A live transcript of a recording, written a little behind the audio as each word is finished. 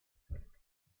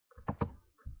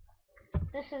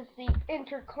This is the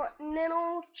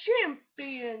Intercontinental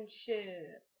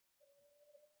Championship.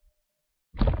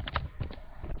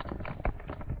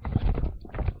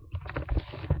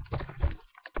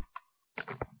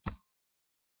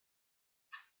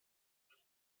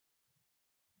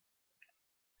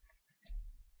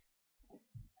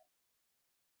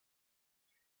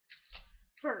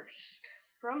 First,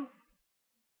 from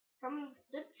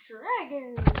the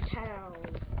Dragon Town,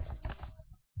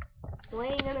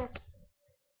 weighing in a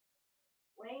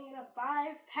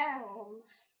 5 pounds,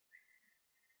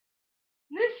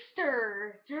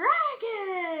 Mr.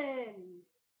 Dragon,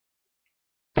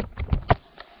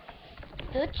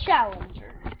 the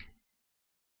challenger,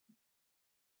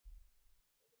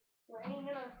 weighing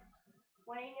in a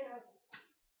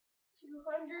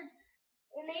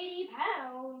 280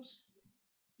 pounds.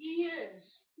 He is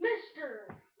Mr.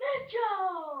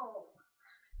 Mitchell.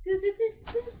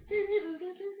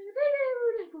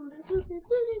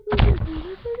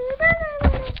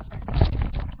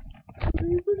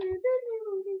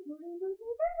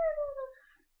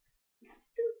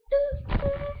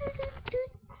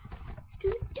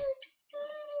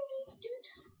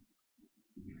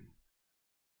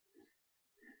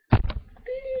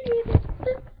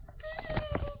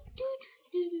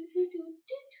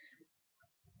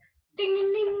 Ding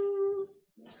ding ding.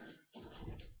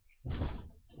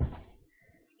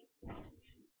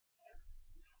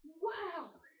 Wow.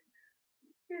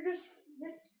 Here goes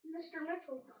Mr.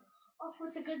 Mitchell off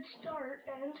with a good start,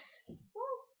 and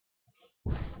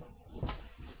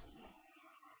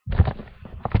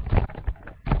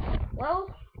well,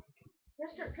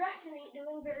 Mr. Dragon ain't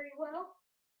doing very well.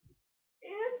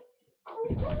 And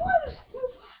what?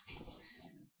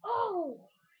 Oh.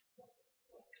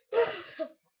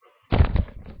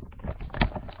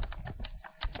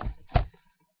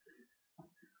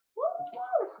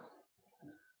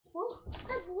 Whoa,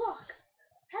 headlock.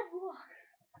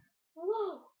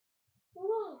 Whoa.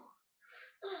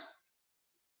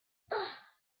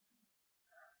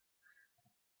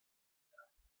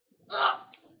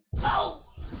 Oh.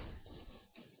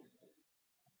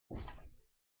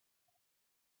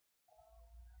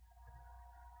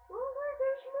 Well, there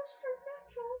goes Mr.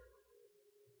 Mitchell.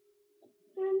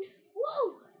 And whoa,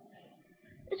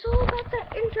 it's all about that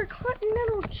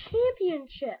Intercontinental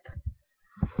Championship.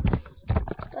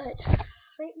 But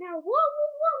right now, whoa.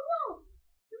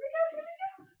 Here we go.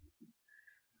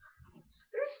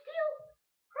 There's still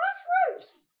Crossroads.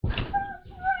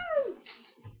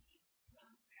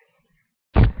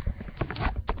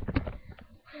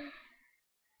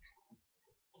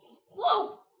 Whoa,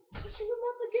 pushing him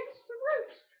up against the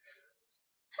ropes.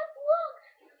 Headlock.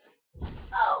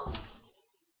 Oh,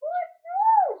 what?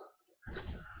 No.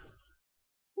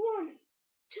 1,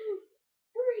 2,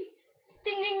 3.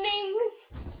 Ding, ding, ding.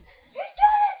 He's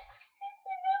done it. He's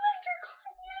the new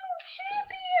Intercontinental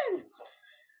Champion.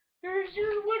 There's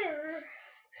your winner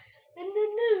and the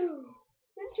new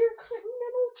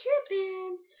Intercontinental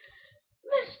Champion,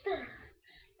 Mr.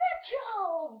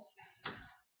 Mitchell.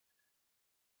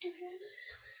 He's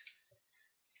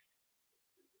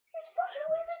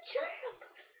finally the champ.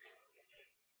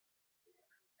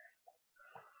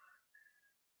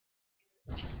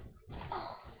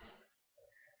 Oh.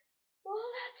 Well,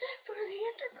 that's it for the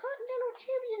Intercontinental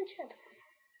Championship.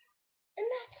 And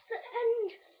that's the end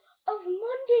of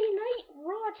Monday Night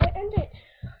Raw to end it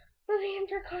for the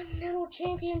Intercontinental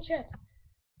Championship.